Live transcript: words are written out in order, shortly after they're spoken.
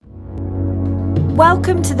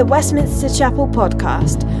Welcome to the Westminster Chapel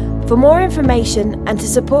podcast. For more information and to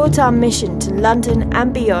support our mission to London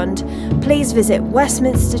and beyond, please visit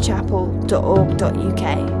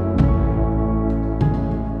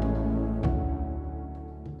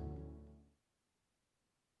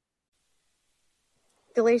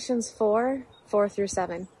Galatians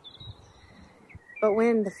 4:4-7. But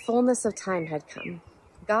when the fullness of time had come,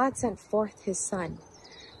 God sent forth his Son,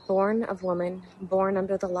 born of woman, born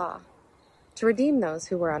under the law, to redeem those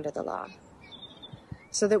who were under the law,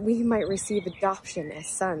 so that we might receive adoption as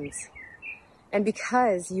sons. And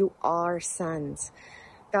because you are sons,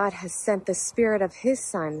 God has sent the Spirit of his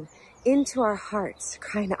Son into our hearts,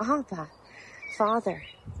 crying, Abba, Father.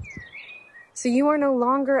 So you are no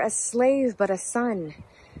longer a slave, but a son.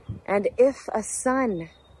 And if a son,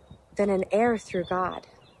 then an heir through God.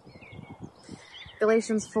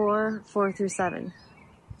 Galatians 4:4-7.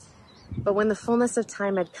 But when the fullness of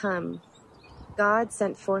time had come, God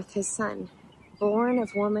sent forth his Son, born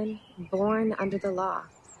of woman, born under the law,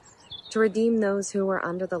 to redeem those who were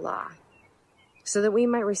under the law, so that we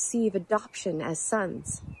might receive adoption as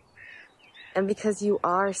sons. And because you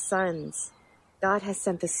are sons, God has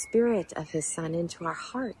sent the Spirit of his Son into our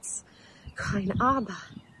hearts, crying, Abba,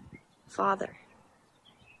 Father.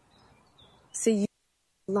 So you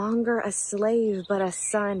are no longer a slave, but a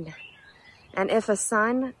son. And if a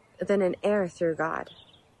son, then an heir through God.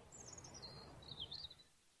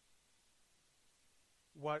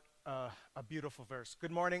 What a beautiful verse.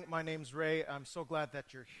 Good morning. My name's Ray. I'm so glad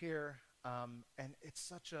that you're here. And it's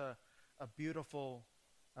such a beautiful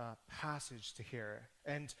passage to hear.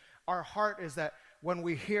 And our heart is that when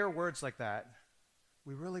we hear words like that,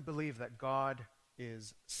 we really believe that God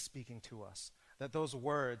is speaking to us, that those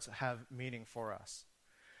words have meaning for us.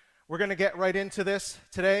 We're going to get right into this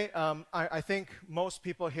today. I think most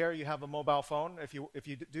people here, you have a mobile phone. If you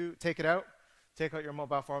do, take it out. Take out your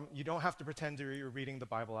mobile phone. You don't have to pretend you're reading the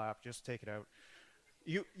Bible app. Just take it out.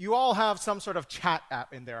 You all have some sort of chat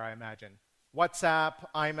app in there, I imagine. WhatsApp,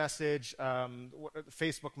 iMessage,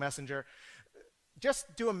 Facebook Messenger.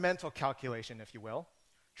 Just do a mental calculation, if you will.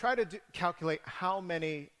 Try to calculate how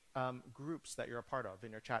many groups that you're a part of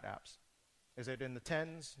in your chat apps. Is it in the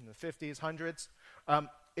 10s, in the 50s, hundreds?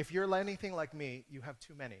 If you're anything like me, you have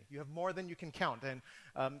too many. You have more than you can count. And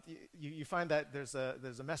you find that there's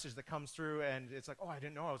a message that comes through, and it's like, oh, I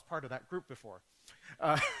didn't know I was part of that group before.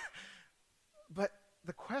 But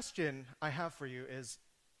the question I have for you is,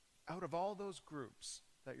 out of all those groups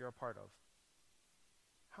that you're a part of,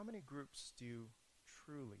 how many groups do you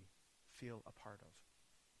truly feel a part of?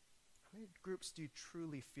 How many groups do you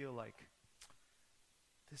truly feel like,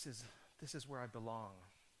 this is where I belong?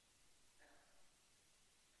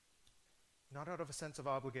 Not out of a sense of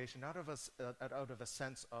obligation, not out of a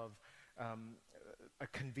sense of a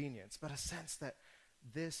convenience, but a sense that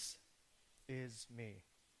this is me.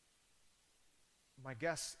 My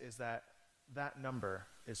guess is that number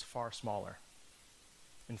is far smaller.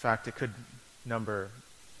 In fact, it could number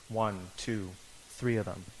 1, 2, 3 of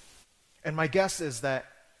them. And my guess is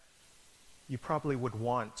that you probably would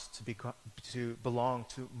want to belong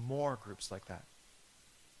to more groups like that.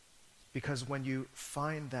 Because when you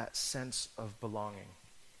find that sense of belonging,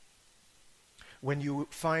 when you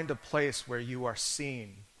find a place where you are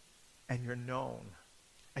seen and you're known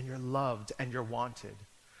and you're loved and you're wanted,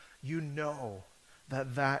 you know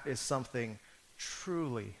that that is something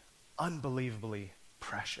truly, unbelievably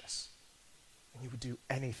precious. And you would do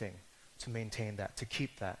anything to maintain that, to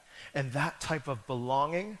keep that. And that type of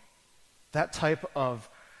belonging, that type of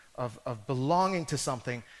belonging to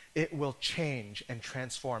something, it will change and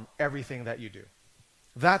transform everything that you do.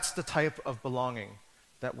 That's the type of belonging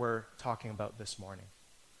that we're talking about this morning.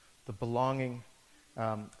 The belonging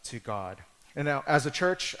to God. And now, as a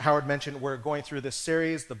church, Howard mentioned, we're going through this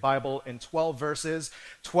series, the Bible in 12 verses.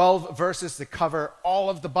 12 verses that cover all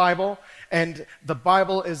of the Bible. And the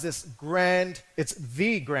Bible is it's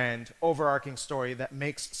the grand overarching story that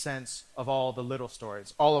makes sense of all the little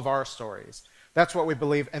stories, all of our stories. That's what we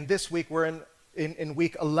believe. And this week, we're in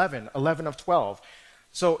week 11 of 12.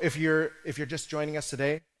 So if you're just joining us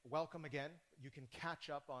today, welcome again. You can catch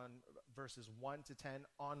up on verses 1 to 10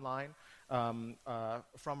 online from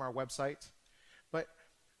our website. But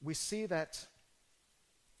we see that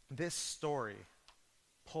this story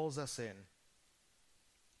pulls us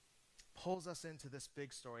into this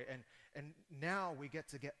big story. And now we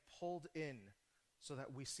get pulled in so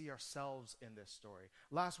that we see ourselves in this story.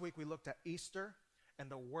 Last week we looked at Easter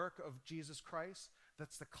and the work of Jesus Christ.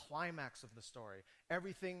 That's the climax of the story.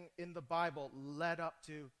 Everything in the Bible led up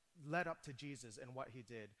to Jesus and what he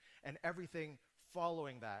did. And everything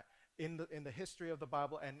following that in the history of the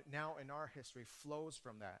Bible and now in our history flows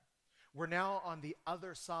from that. We're now on the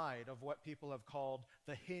other side of what people have called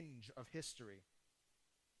the hinge of history.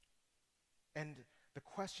 And the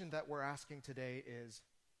question that we're asking today is,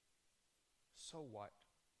 so what?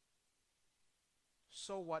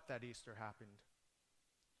 So what that Easter happened?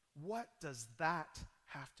 What does that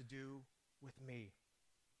have to do with me?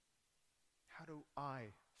 How do I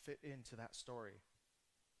fit into that story?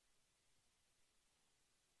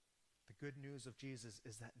 The good news of Jesus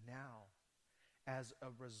is that now, as a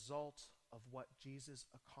result of what Jesus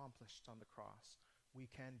accomplished on the cross, we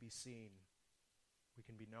can be seen, we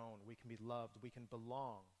can be known, we can be loved, we can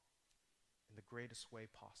belong in the greatest way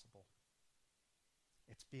possible.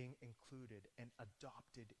 It's being included and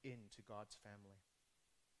adopted into God's family.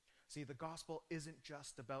 See, the gospel isn't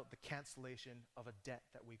just about the cancellation of a debt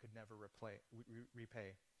that we could never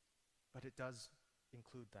repay, but it does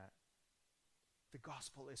include that. The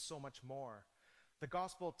gospel is so much more. The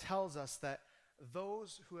gospel tells us that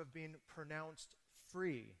those who have been pronounced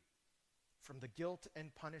free from the guilt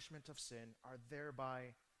and punishment of sin are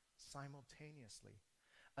thereby simultaneously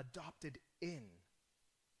adopted in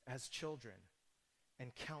as children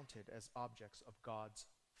and counted as objects of God's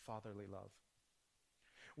fatherly love.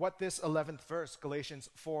 What this 11th verse, Galatians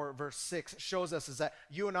 4, verse 6, shows us is that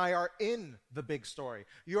you and I are in the big story.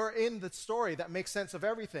 You're in the story that makes sense of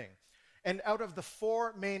everything. And out of the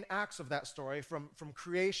four main acts of that story, from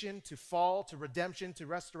creation to fall to redemption to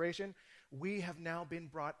restoration, we have now been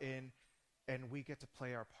brought in and we get to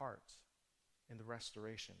play our part in the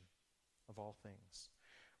restoration of all things.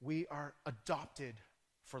 We are adopted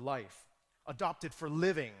for life, adopted for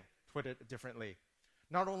living, to put it differently.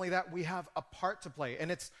 Not only that, we have a part to play.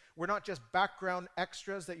 And we're not just background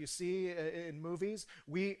extras that you see in movies.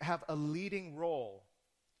 We have a leading role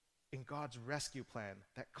in God's rescue plan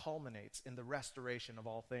that culminates in the restoration of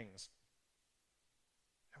all things.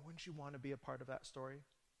 And wouldn't you want to be a part of that story?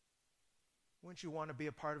 Wouldn't you want to be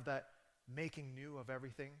a part of that making new of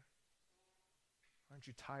everything? Aren't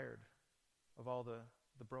you tired of all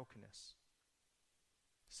the brokenness,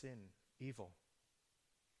 sin, evil,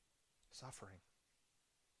 suffering?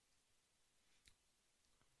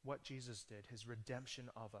 What Jesus did, his redemption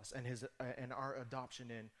of us and our adoption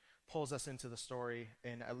in, pulls us into the story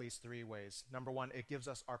in at least three ways. Number one, it gives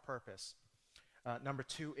us our purpose. Number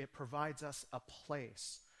two, it provides us a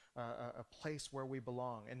place where we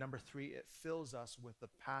belong. And number three, it fills us with the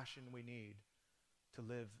passion we need to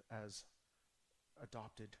live as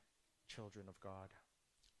adopted children of God.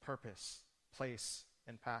 Purpose, place,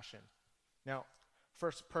 and passion. Now,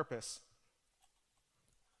 first, purpose.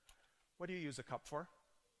 What do you use a cup for?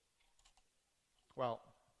 Well,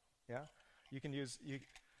 yeah, you can use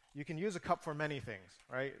a cup for many things,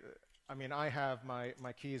 right? I mean, I have my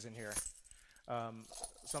keys in here.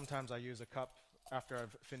 Sometimes I use a cup after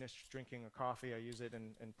I've finished drinking a coffee. I use it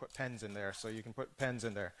and put pens in there, so you can put pens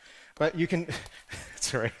in there. But you can,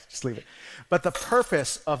 sorry, just leave it. But the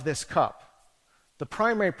purpose of this cup, the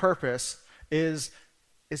primary purpose is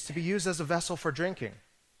to be used as a vessel for drinking,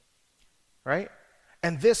 right?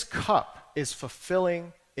 And this cup is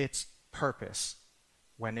fulfilling its purpose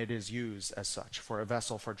when it is used as such, for a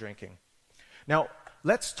vessel for drinking. Now,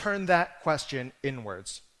 let's turn that question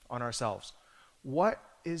inwards on ourselves. What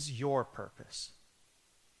is your purpose?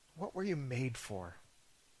 What were you made for?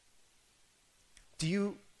 Do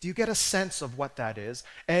you get a sense of what that is?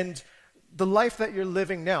 And the life that you're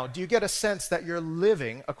living now, do you get a sense that you're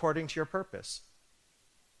living according to your purpose?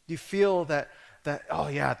 Do you feel that oh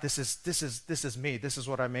yeah, this is me, this is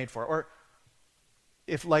what I'm made for? Or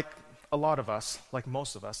if, like a lot of us, like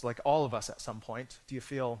most of us, like all of us at some point, do you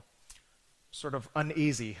feel sort of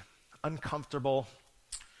uneasy, uncomfortable,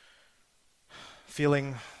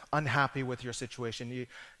 feeling unhappy with your situation?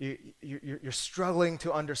 You're struggling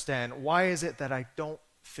to understand, why is it that I don't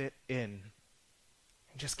fit in?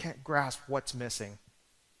 You just can't grasp what's missing.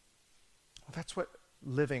 Well, that's what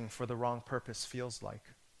living for the wrong purpose feels like.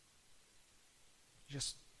 You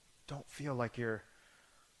just don't feel like you're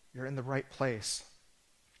in the right place.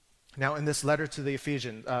 Now, in this letter to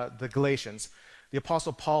the Galatians, the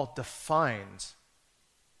Apostle Paul defines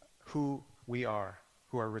who we are,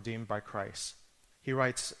 who are redeemed by Christ. He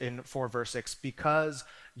writes in 4 verse 6, because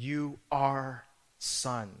you are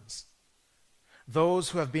sons. Those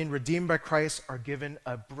who have been redeemed by Christ are given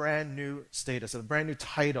a brand new status, a brand new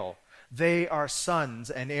title. They are sons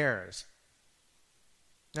and heirs.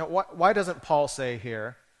 Now, why doesn't Paul say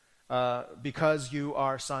here, because you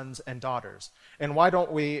are sons and daughters? And why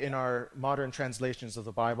don't we, in our modern translations of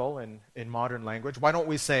the Bible and in modern language, why don't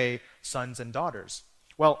we say sons and daughters?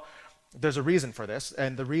 Well, there's a reason for this,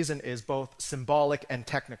 and the reason is both symbolic and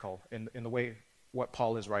technical in the way what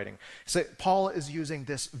Paul is writing. So Paul is using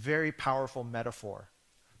this very powerful metaphor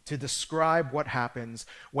to describe what happens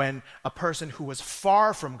when a person who was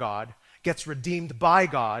far from God gets redeemed by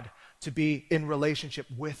God to be in relationship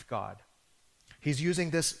with God. He's using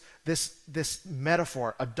this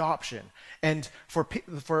metaphor, adoption. And for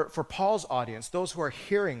Paul's audience, those who are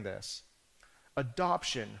hearing this,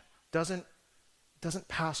 adoption doesn't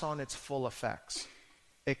pass on its full effects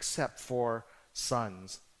except for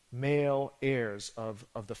sons, male heirs of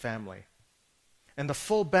the family. And the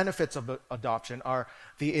full benefits of adoption are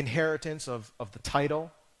the inheritance of the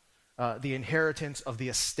title, the inheritance of the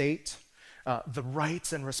estate, the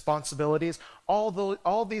rights and responsibilities.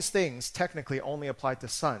 All these things technically only apply to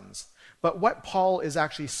sons. But what Paul is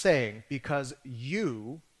actually saying, because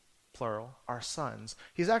you, plural, are sons,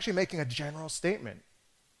 he's actually making a general statement.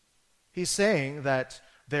 He's saying that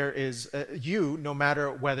there is you, no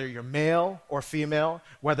matter whether you're male or female,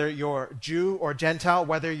 whether you're Jew or Gentile,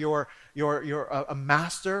 whether you're a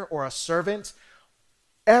master or a servant,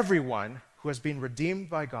 everyone who has been redeemed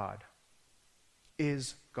by God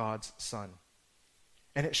is God's son.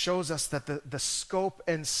 And it shows us that the scope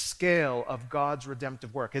and scale of God's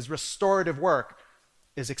redemptive work, his restorative work,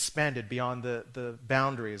 is expanded beyond the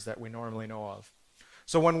boundaries that we normally know of.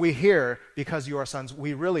 So when we hear, because you are sons,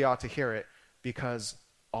 we really ought to hear it because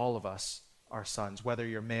all of us are sons, whether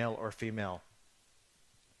you're male or female.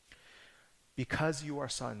 Because you are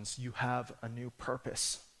sons, you have a new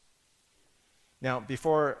purpose. Now,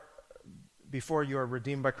 before you are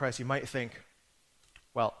redeemed by Christ, you might think,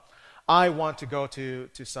 well, I want to go to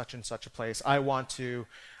such and such a place. I want to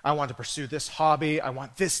pursue this hobby. I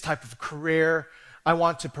want this type of career. I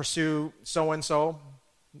want to pursue so-and-so.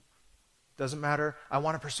 Doesn't matter. I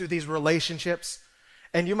want to pursue these relationships.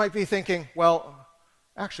 And you might be thinking, well,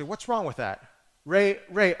 actually, what's wrong with that? Ray,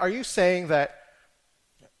 are you saying that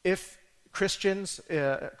if Christians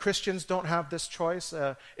don't have this choice,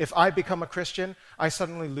 if I become a Christian, I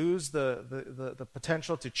suddenly lose the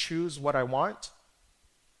potential to choose what I want?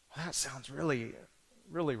 Well, that sounds really,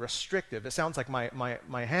 really restrictive. It sounds like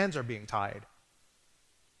my hands are being tied.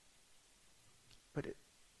 But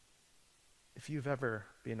if you've ever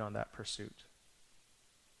been on that pursuit,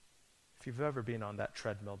 if you've ever been on that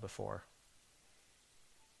treadmill before,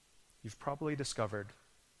 you've probably discovered,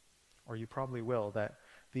 or you probably will, that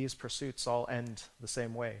these pursuits all end the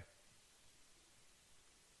same way.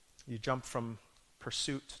 You jump from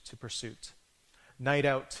pursuit to pursuit, night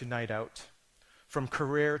out to night out, from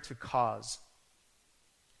career to cause,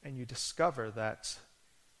 and you discover that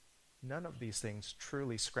none of these things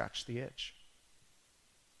truly scratch the itch.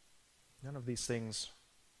 None of these things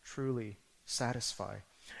truly satisfy.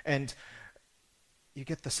 And you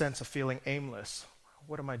get the sense of feeling aimless.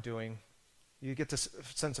 What am I doing? You get this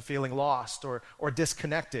sense of feeling lost or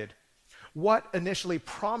disconnected. What initially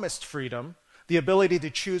promised freedom, the ability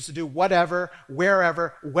to choose to do whatever,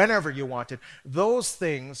 wherever, whenever you wanted, those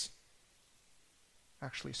things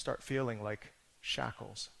actually start feeling like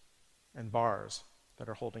shackles and bars that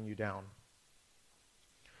are holding you down.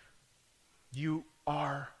 You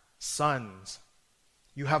are sons.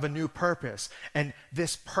 You have a new purpose, and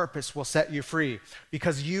this purpose will set you free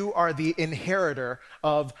because you are the inheritor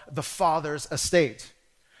of the Father's estate.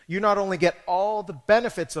 You not only get all the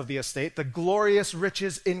benefits of the estate, the glorious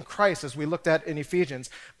riches in Christ, as we looked at in Ephesians,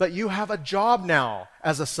 but you have a job now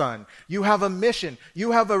as a son. You have a mission.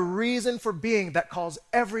 You have a reason for being that calls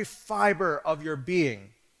every fiber of your being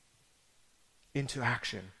into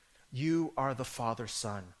action. You are the Father's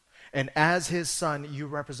son. And as his son, you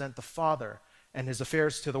represent the Father and his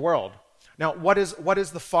affairs to the world. Now, what is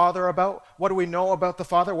the Father about? What do we know about the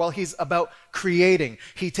Father? Well, he's about creating.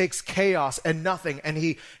 He takes chaos and nothing, and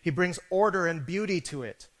he brings order and beauty to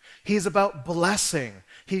it. He's about blessing.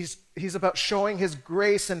 He's about showing his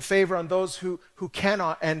grace and favor on those who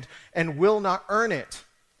cannot and will not earn it.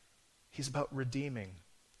 He's about redeeming.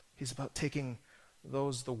 He's about taking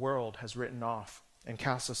those the world has written off and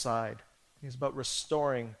cast aside. He's about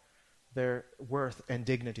restoring their worth and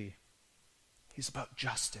dignity. He's about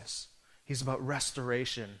justice. He's about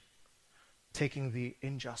restoration, taking the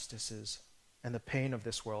injustices and the pain of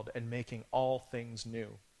this world and making all things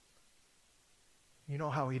new. You know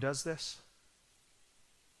how he does this?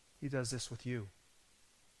 He does this with you.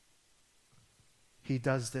 He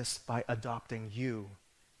does this by adopting you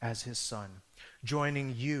as his son,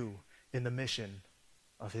 joining you in the mission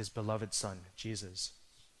of his beloved Son, Jesus.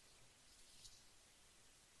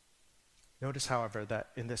 Notice, however, that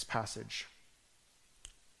in this passage,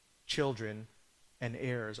 children and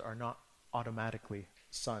heirs are not automatically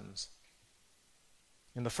sons.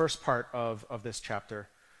 In the first part of this chapter,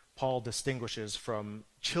 Paul distinguishes from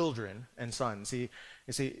children and sons. You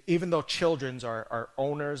see, even though children are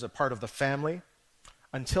owners, a part of the family,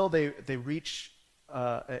 until they reach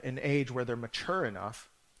an age where they're mature enough,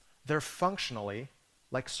 they're functionally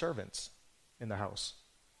like servants in the house.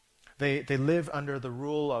 They live under the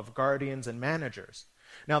rule of guardians and managers.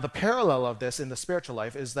 Now, the parallel of this in the spiritual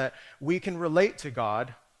life is that we can relate to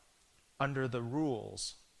God under the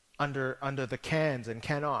rules, under the cans and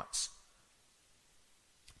cannots.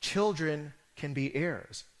 Children can be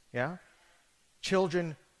heirs, yeah?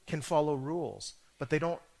 Children can follow rules, but they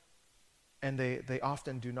don't, and they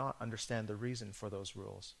often do not understand the reason for those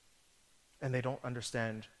rules. And they don't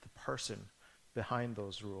understand the person behind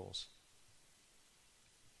those rules.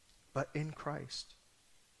 But in Christ,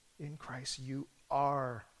 you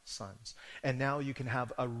are sons. And now you can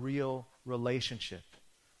have a real relationship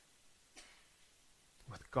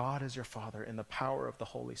with God as your Father in the power of the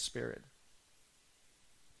Holy Spirit.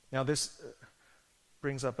 Now this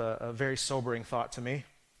brings up a very sobering thought to me,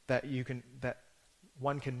 that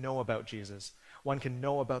one can know about Jesus. One can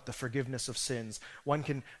know about the forgiveness of sins. One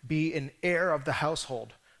can be an heir of the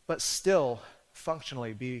household, but still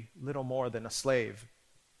functionally be little more than a slave.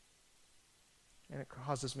 And it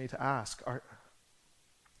causes me to ask,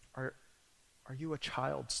 are you a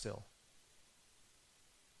child still?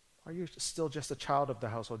 Are you still just a child of the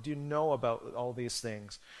household? Do you know about all these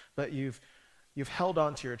things? But you've held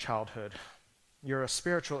on to your childhood. You're a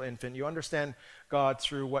spiritual infant. You understand God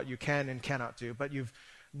through what you can and cannot do, but you've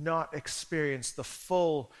not experienced the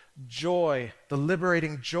full joy, the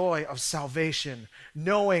liberating joy of salvation,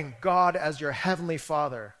 knowing God as your heavenly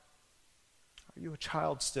Father. Are you a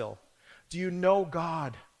child still? Do you know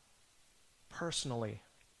God personally,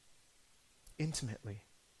 intimately?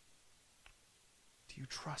 Do you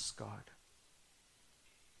trust God?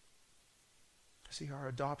 See, our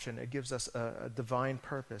adoption, it gives us a divine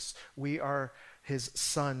purpose. We are his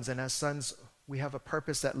sons, and as sons, we have a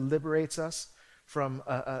purpose that liberates us from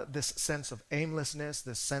this sense of aimlessness,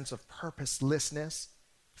 this sense of purposelessness,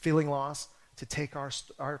 feeling lost, to take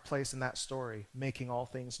our place in that story, making all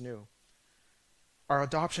things new. Our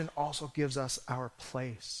adoption also gives us our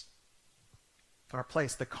place. Our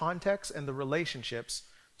place, the context and the relationships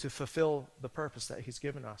to fulfill the purpose that he's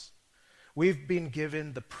given us. We've been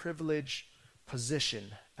given the privileged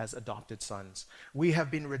position as adopted sons. We have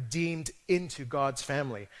been redeemed into God's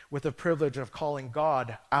family with the privilege of calling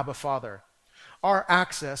God Abba Father. Our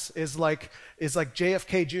access is like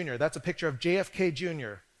JFK Jr. That's a picture of JFK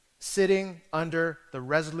Jr. sitting under the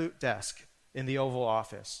Resolute desk in the Oval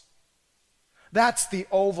Office. That's the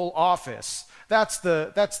Oval Office. That's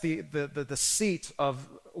the seat of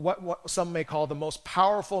what some may call the most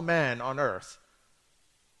powerful man on earth,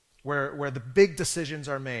 where the big decisions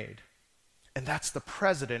are made. And that's the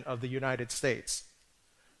President of the United States.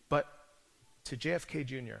 But to JFK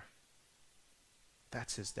Jr.,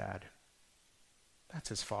 that's his dad. That's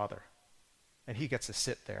his father. And he gets to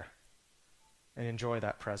sit there and enjoy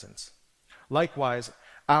that presence. Likewise,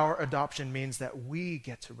 our adoption means that we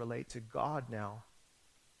get to relate to God now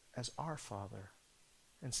as our Father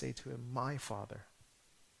and say to him, my Father.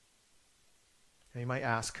 And you might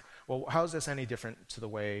ask, well, how is this any different to the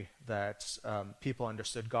way that people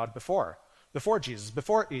understood God before Jesus,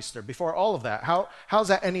 before Easter, before all of that? How's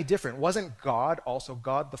that any different? Wasn't God also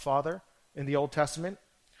God the Father in the Old Testament?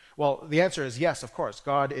 Well, the answer is yes, of course.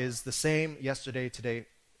 God is the same yesterday, today,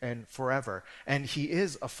 and forever. And he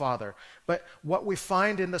is a father. But what we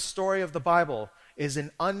find in the story of the Bible is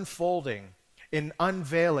an unfolding, an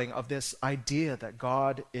unveiling of this idea that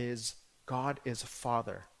God is a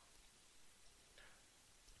father.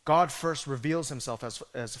 God first reveals himself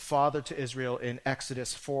as father to Israel in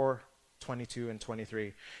Exodus 4:22 and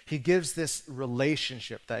 23. He gives this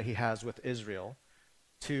relationship that he has with Israel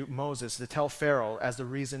to Moses to tell Pharaoh as the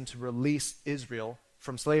reason to release Israel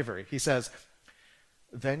from slavery. He says,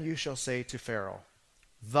 then you shall say to Pharaoh,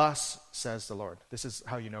 thus says the Lord. This is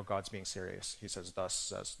how you know God's being serious. He says, thus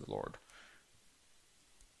says the Lord.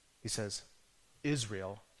 He says,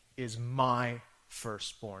 Israel is my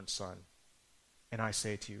firstborn son. And I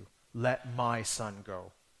say to you, let my son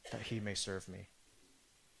go, that he may serve me.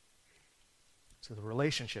 So the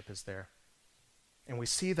relationship is there. And we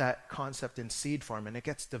see that concept in seed form, and it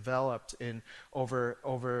gets developed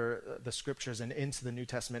over the scriptures and into the New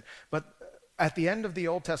Testament. But at the end of the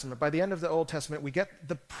Old Testament, by the end of the Old Testament, we get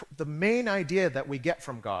the main idea that we get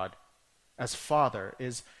from God as Father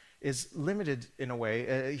is limited in a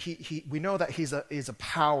way. We know that he's a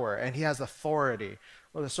power and he has authority,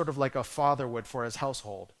 well, sort of like a father would for his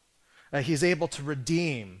household. that he's able to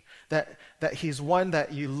redeem, that he's one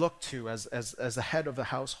that you look to as the head of the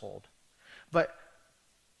household. But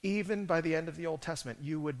even by the end of the Old Testament,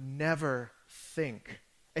 you would never think,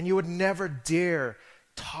 and you would never dare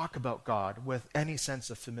talk about God with any sense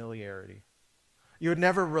of familiarity. You would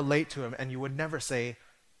never relate to him, and you would never say,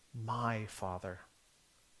 my Father.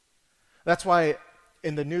 That's why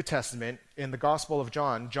in the New Testament, in the Gospel of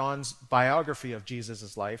John, John's biography of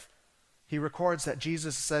Jesus' life, he records that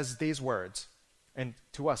Jesus says these words, and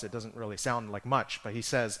to us it doesn't really sound like much, but he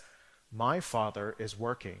says, my Father is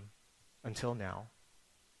working until now,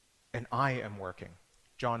 and I am working.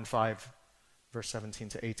 John 5, verse 17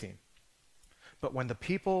 to 18. But when the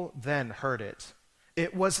people then heard it,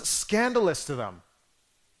 it was scandalous to them.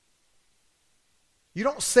 You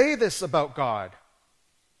don't say this about God.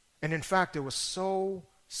 And in fact, it was so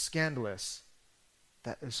scandalous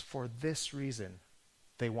that it was for this reason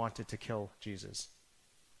they wanted to kill Jesus.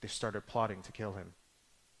 They started plotting to kill him.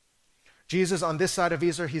 Jesus, on this side of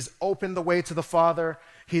Easter, he's opened the way to the Father.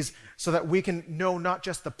 So that we can know not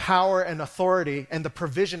just the power and authority and the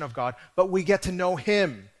provision of God, but we get to know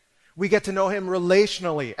him. We get to know him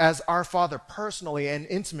relationally as our Father, personally and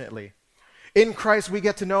intimately. In Christ, we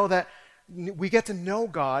get to know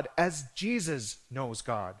God as Jesus knows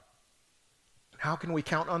God. How can we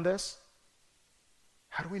count on this?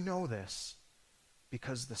 How do we know this?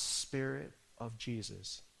 Because the Spirit of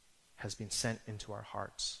Jesus has been sent into our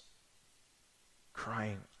hearts,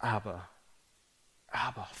 crying, Abba,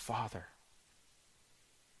 Abba, Father.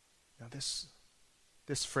 Now this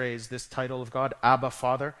phrase, this title of God, Abba,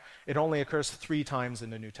 Father, it only occurs 3 times in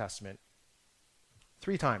the New Testament.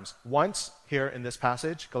 3 times. Once here in this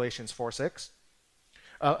passage, Galatians 4:6.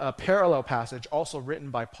 A parallel passage also written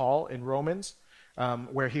by Paul in Romans,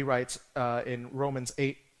 where he writes in Romans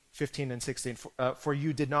 8:15 and 16, for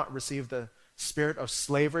you did not receive the spirit of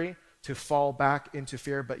slavery to fall back into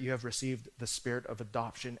fear, but you have received the spirit of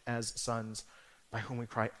adoption as sons, by whom we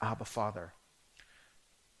cry, Abba, Father.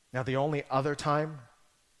 Now the only other time,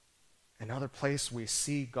 another place we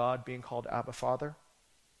see God being called Abba, Father,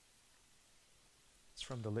 it's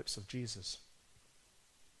from the lips of Jesus.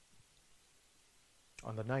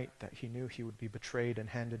 On the night that he knew he would be betrayed and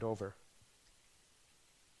handed over,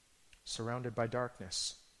 surrounded by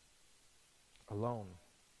darkness, alone,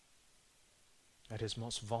 at his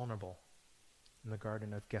most vulnerable in the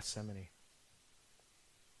Garden of Gethsemane.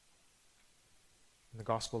 In the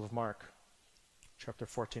Gospel of Mark, chapter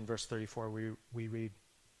 14, verse 34, we read,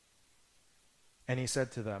 and he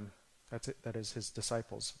said to them, that is his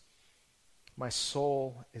disciples, my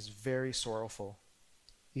soul is very sorrowful,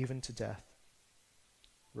 even to death.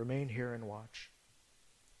 Remain here and watch.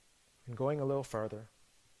 And going a little farther,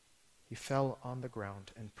 he fell on the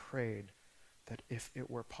ground and prayed that if it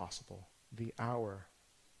were possible, the hour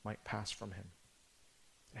might pass from him.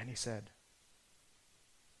 And he said,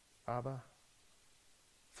 Abba,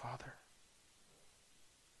 Father,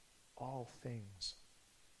 all things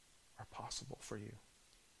are possible for you.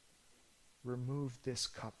 Remove this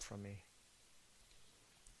cup from me.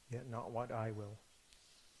 Yet not what I will,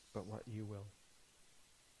 but what you will.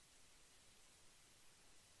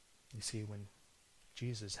 You see, when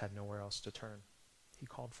Jesus had nowhere else to turn, he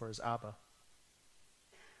called for his Abba.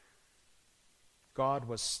 God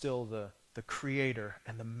was still the creator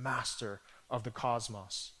and the master of the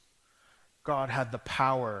cosmos. God had the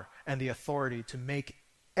power and the authority to make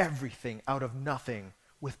everything out of nothing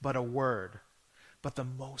with but a word. But the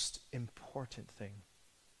most important thing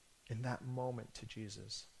in that moment to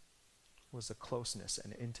Jesus was the closeness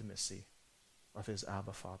and intimacy of his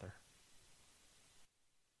Abba Father.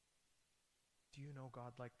 Do you know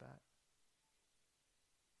God like that?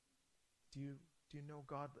 Do you know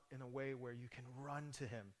God in a way where you can run to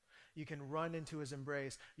him? You can run into his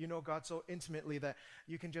embrace. You know God so intimately that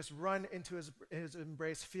you can just run into his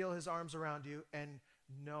embrace, feel his arms around you, and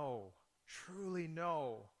know, truly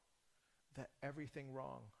know, that everything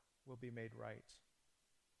wrong will be made right.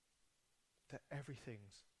 That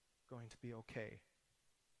everything's going to be okay.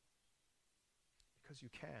 Because you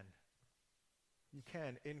can. You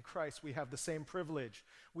can. In Christ, we have the same privilege.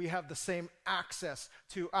 We have the same access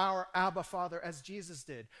to our Abba Father as Jesus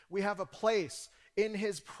did. We have a place in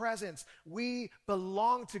his presence. We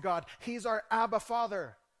belong to God. He's our Abba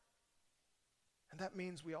Father. And that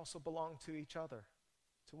means we also belong to each other,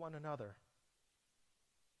 to one another.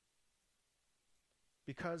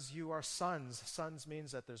 Because you are sons. Sons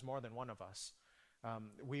means that there's more than one of us.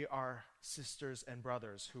 We are sisters and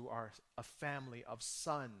brothers who are a family of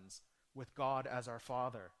sons with God as our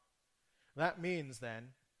Father. That means then,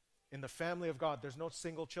 in the family of God, there's no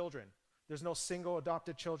single children. There's no single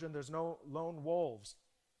adopted children. There's no lone wolves.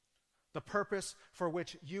 The purpose for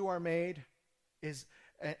which you are made is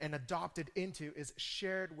and adopted into is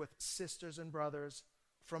shared with sisters and brothers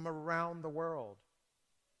from around the world,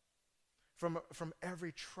 from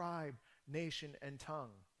every tribe, nation, and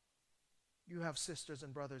tongue. You have sisters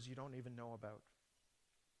and brothers you don't even know about.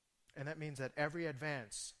 And that means that every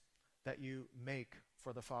advance that you make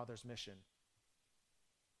for the Father's mission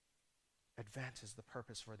advances the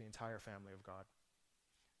purpose for the entire family of God.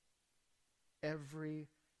 Every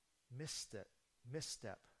misstep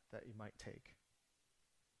that you might take,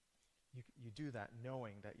 you do that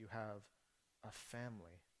knowing that you have a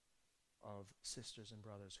family of sisters and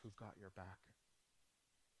brothers who've got your back.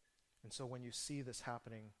 And so when you see this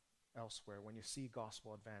happening elsewhere, when you see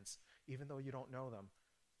gospel advance, even though you don't know them,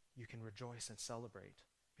 you can rejoice and celebrate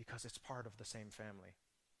because it's part of the same family.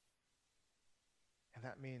 And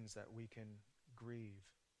that means that we can grieve,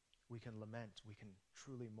 we can lament, we can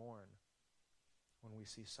truly mourn when we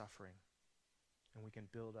see suffering. And we can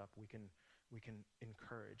build up, we can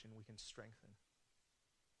encourage, and we can strengthen.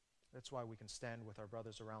 That's why we can stand with our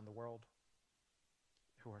brothers around the world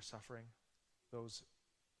who are suffering, those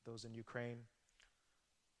in Ukraine,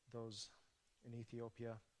 those in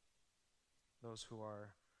Ethiopia, those who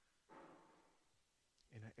are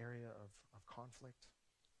in an area of conflict.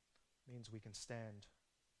 It means we can stand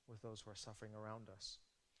with those who are suffering around us.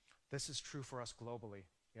 This is true for us globally.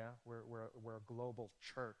 Yeah, we're a global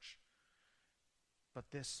church.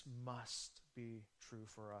 But this must be true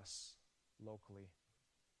for us locally,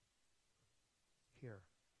 here.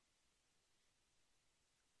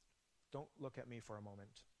 Don't look at me for a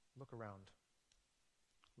moment. Look around.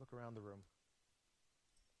 Look around the room.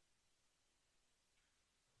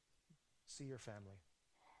 See your family.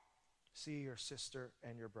 See your sister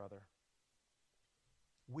and your brother.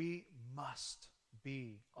 We must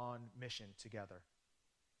be on mission together.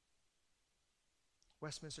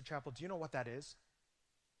 Westminster Chapel, do you know what that is?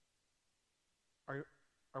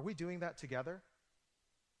 Are we doing that together?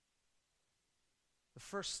 The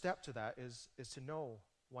first step to that is to know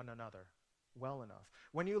one another well enough.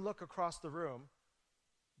 When you look across the room,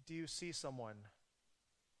 do you see someone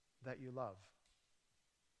that you love?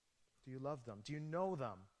 Do you love them? Do you know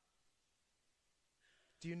them?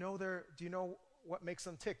 Do you know what makes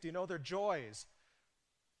them tick? Do you know their joys?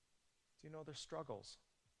 Do you know their struggles?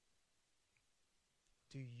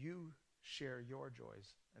 Do you share your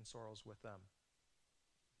joys and sorrows with them?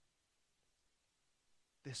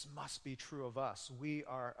 This must be true of us. We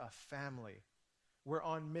are a family. We're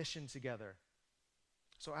on mission together.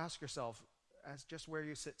 So ask yourself, as just where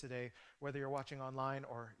you sit today, whether you're watching online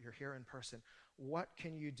or you're here in person, what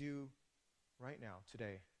can you do right now,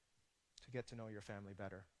 today, to get to know your family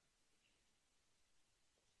better?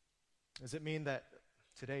 Does it mean that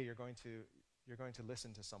today you're going to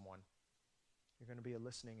listen to someone? You're going to be a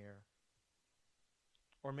listening ear.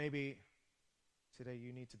 Or maybe today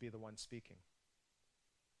you need to be the one speaking.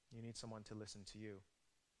 You need someone to listen to you.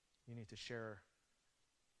 You need to share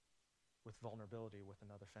with vulnerability with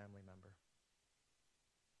another family member.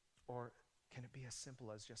 Or can it be as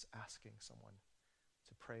simple as just asking someone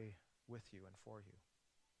to pray with you and for you?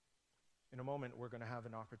 In a moment, we're going to have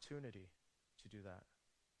an opportunity to do that,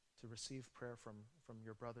 to receive prayer from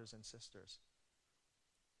your brothers and sisters.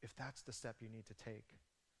 If that's the step you need to take,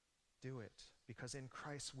 do it. Because in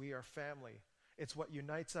Christ, we are family. It's what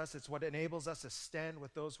unites us. It's what enables us to stand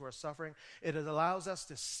with those who are suffering. It allows us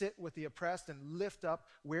to sit with the oppressed and lift up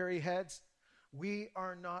weary heads. We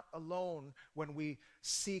are not alone when we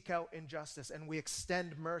seek out injustice and we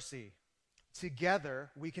extend mercy. Together,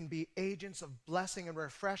 we can be agents of blessing and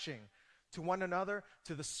refreshing to one another,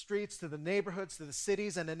 to the streets, to the neighborhoods, to the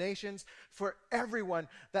cities and the nations, for everyone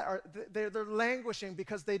they're languishing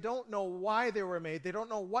because they don't know why they were made, they don't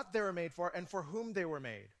know what they were made for, and for whom they were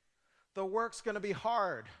made. The work's going to be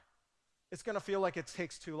hard. It's going to feel like it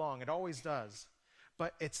takes too long. It always does.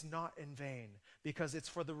 But it's not in vain, because it's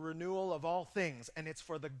for the renewal of all things, and it's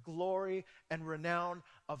for the glory and renown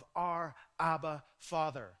of our Abba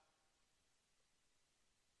Father.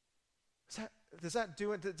 Does that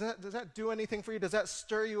do anything for you? Does that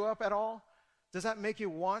stir you up at all? Does that make you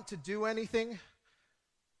want to do anything?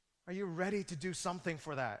 Are you ready to do something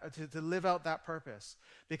for that, to live out that purpose?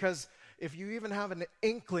 Because if you even have an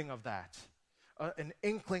inkling of that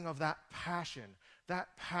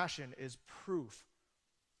passion is proof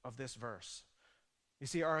of this verse. You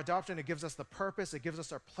see, our adoption, it gives us the purpose, it gives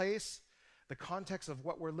us our place, the context of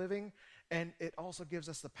what we're living, and it also gives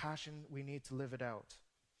us the passion we need to live it out.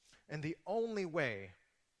 And the only way,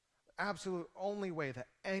 absolute only way that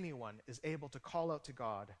anyone is able to call out to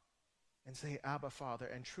God and say, Abba, Father,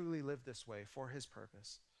 and truly live this way for his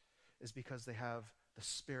purpose, is because they have the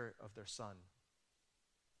Spirit of their Son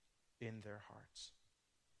in their hearts.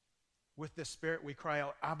 With this Spirit, we cry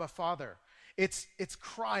out, Abba, Father. It's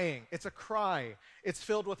crying. It's a cry. It's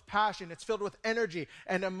filled with passion. It's filled with energy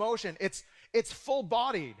and emotion. It's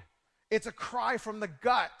full-bodied. It's a cry from the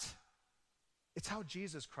gut. It's how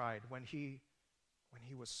Jesus cried when he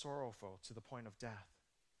was sorrowful to the point of death.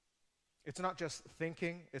 It's not just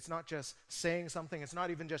thinking. It's not just saying something. It's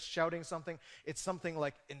not even just shouting something. It's something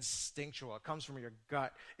like instinctual. It comes from your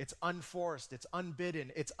gut. It's unforced. It's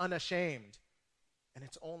unbidden. It's unashamed. And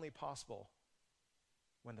it's only possible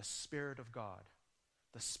when the Spirit of God,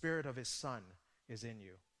 the Spirit of His Son, is in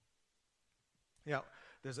you.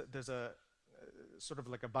 There's a sort of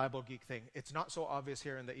like a Bible geek thing. It's not so obvious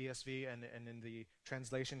here in the ESV and in the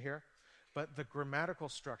translation here, but the grammatical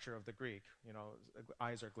structure of the Greek,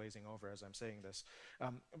 eyes are glazing over as I'm saying this.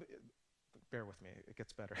 Bear with me, it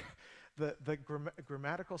gets better. The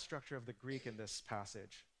grammatical structure of the Greek in this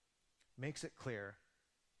passage makes it clear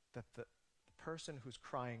that the person who's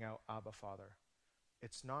crying out, Abba, Father,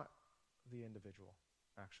 it's not the individual,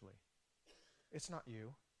 actually. It's not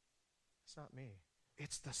you. It's not me.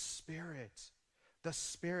 It's the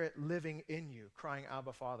Spirit living in you, crying,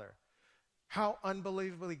 Abba, Father. How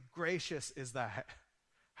unbelievably gracious is that?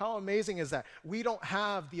 How amazing is that? We don't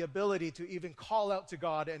have the ability to even call out to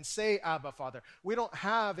God and say, Abba, Father. We don't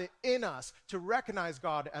have it in us to recognize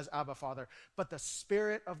God as Abba, Father, but the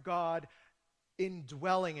Spirit of God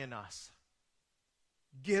indwelling in us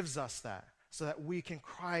gives us that so that we can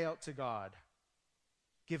cry out to God,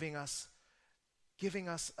 giving us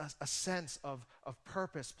a sense of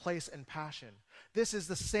purpose, place, and passion. This is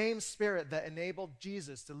the same Spirit that enabled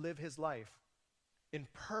Jesus to live his life in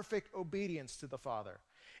perfect obedience to the Father.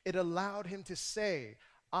 It allowed him to say,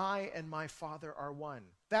 I and my Father are one.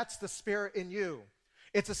 That's the Spirit in you.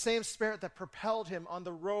 It's the same Spirit that propelled him on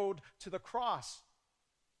the road to the cross,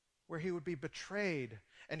 where he would be betrayed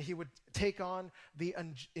and he would take on the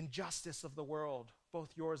injustice of the world,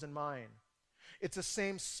 both yours and mine. It's the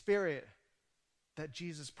same Spirit that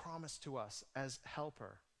Jesus promised to us as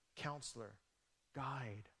helper, counselor,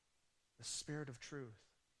 guide, the Spirit of truth.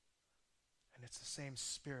 And it's the same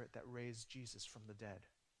Spirit that raised Jesus from the dead,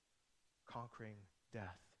 conquering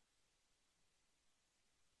death.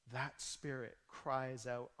 That Spirit cries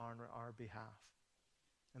out on our behalf.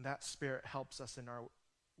 And that Spirit helps us in our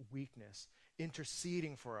weakness,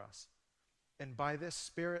 interceding for us. And by this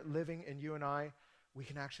Spirit living in you and I, we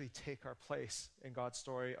can actually take our place in God's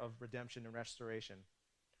story of redemption and restoration.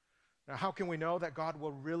 Now, how can we know that God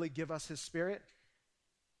will really give us his Spirit?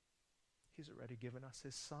 He's already given us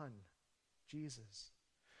his Son, Jesus.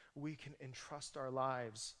 We can entrust our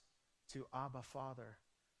lives to Abba, Father,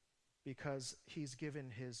 because he's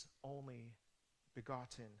given his only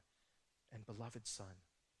begotten and beloved Son.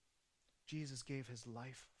 Jesus gave his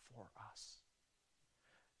life for us.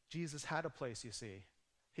 Jesus had a place, you see.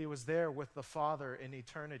 He was there with the Father in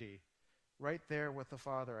eternity, right there with the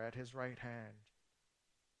Father at his right hand.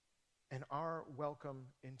 And our welcome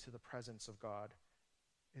into the presence of God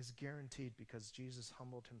is guaranteed because Jesus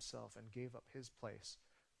humbled himself and gave up his place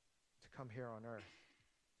to come here on earth,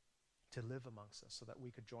 to live amongst us so that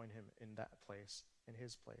we could join him in that place, in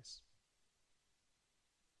his place.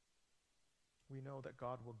 We know that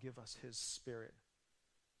God will give us his Spirit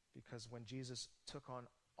because when Jesus took on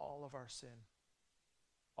all of our sin,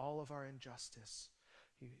 all of our injustice,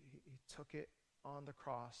 he took it on the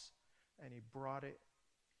cross and he brought it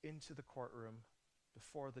into the courtroom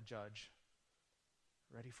before the judge,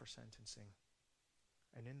 ready for sentencing.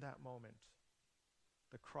 And in that moment,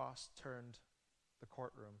 the cross turned the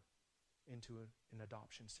courtroom into an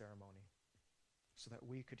adoption ceremony so that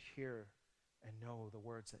we could hear and know the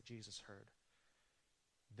words that Jesus heard.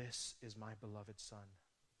 This is my beloved Son,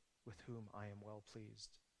 with whom I am well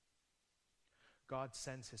pleased. God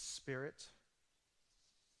sends his Spirit,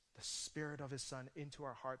 the Spirit of his Son, into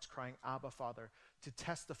our hearts, crying, Abba, Father, to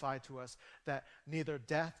testify to us that neither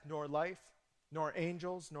death nor life, nor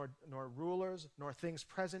angels, nor rulers, nor things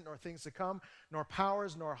present, nor things to come, nor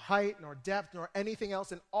powers, nor height, nor depth, nor anything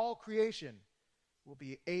else in all creation will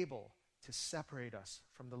be able to separate us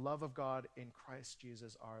from the love of God in Christ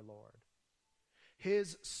Jesus our Lord.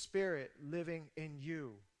 His Spirit living in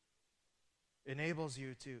you enables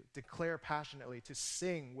you to declare passionately, to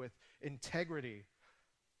sing with integrity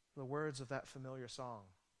the words of that familiar song.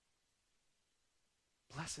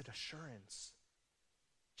 Blessed assurance,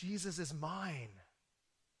 Jesus is mine.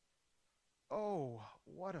 Oh,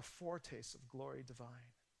 what a foretaste of glory divine.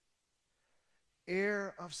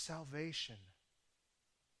 Heir of salvation,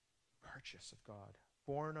 purchase of God,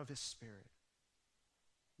 born of his Spirit,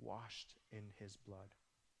 washed in his blood.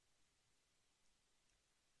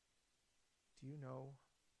 Do you know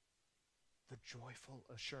the joyful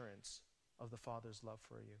assurance of the Father's love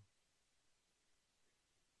for you?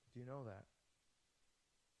 Do you know that?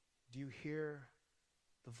 Do you hear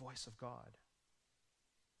the voice of God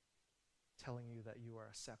telling you that you are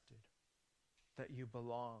accepted, that you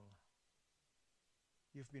belong?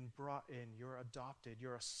 You've been brought in, you're adopted,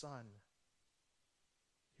 you're a son.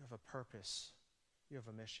 You have a purpose, you have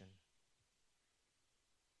a mission.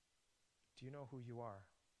 Do you know who you are?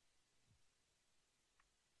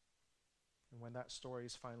 And when that story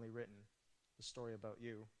is finally written, the story about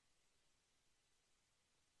you,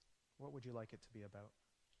 what would you like it to be about?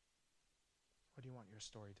 What do you want your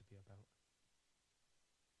story to be about?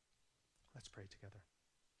 Let's pray together.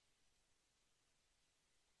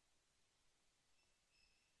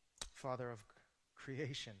 Father of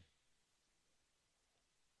creation,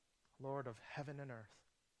 Lord of heaven and earth,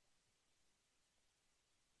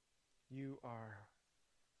 you are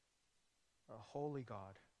a holy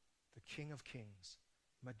God, the King of kings,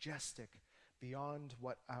 majestic beyond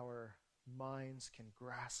what our minds can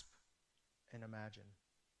grasp and imagine.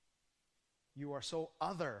 You are so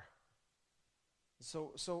other,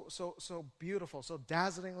 so beautiful, so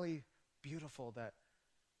dazzlingly beautiful that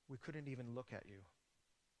we couldn't even look at you.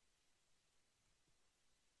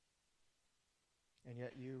 And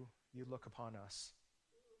yet you look upon us.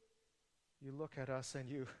 You look at us and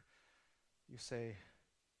you say,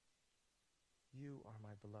 you are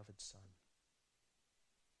my beloved Son,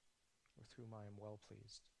 with whom I am well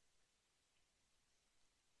pleased.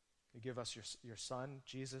 You give us your Son,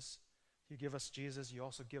 Jesus. You give us Jesus. You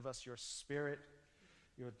also give us your Spirit.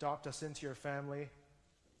 You adopt us into your family.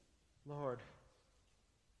 Lord,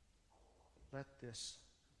 let this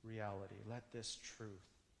reality, let this truth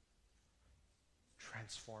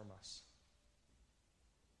transform us.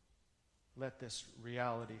 Let this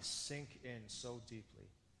reality sink in so deeply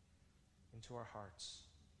into our hearts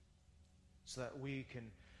so that we're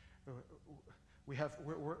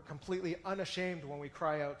completely unashamed when we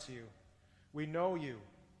cry out to you. We know you.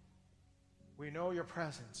 We know your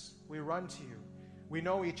presence. We run to you. We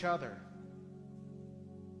know each other.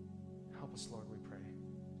 Help us, Lord, we pray,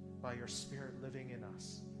 by your Spirit living in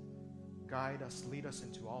us. Guide us, lead us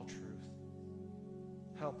into all truth.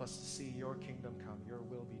 Help us to see your kingdom come, your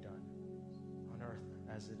will be done on earth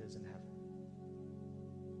as it is in heaven.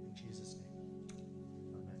 In Jesus' name.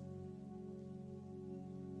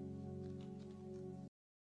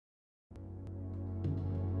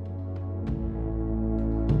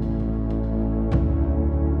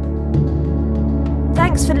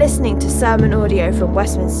 Thanks for listening to sermon audio from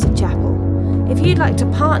Westminster Chapel. If you'd like to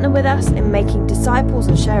partner with us in making disciples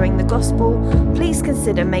and sharing the gospel, please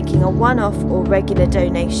consider making a one-off or regular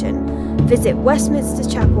donation. Visit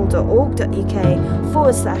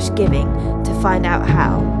westminsterchapel.org.uk/giving to find out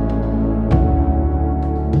how.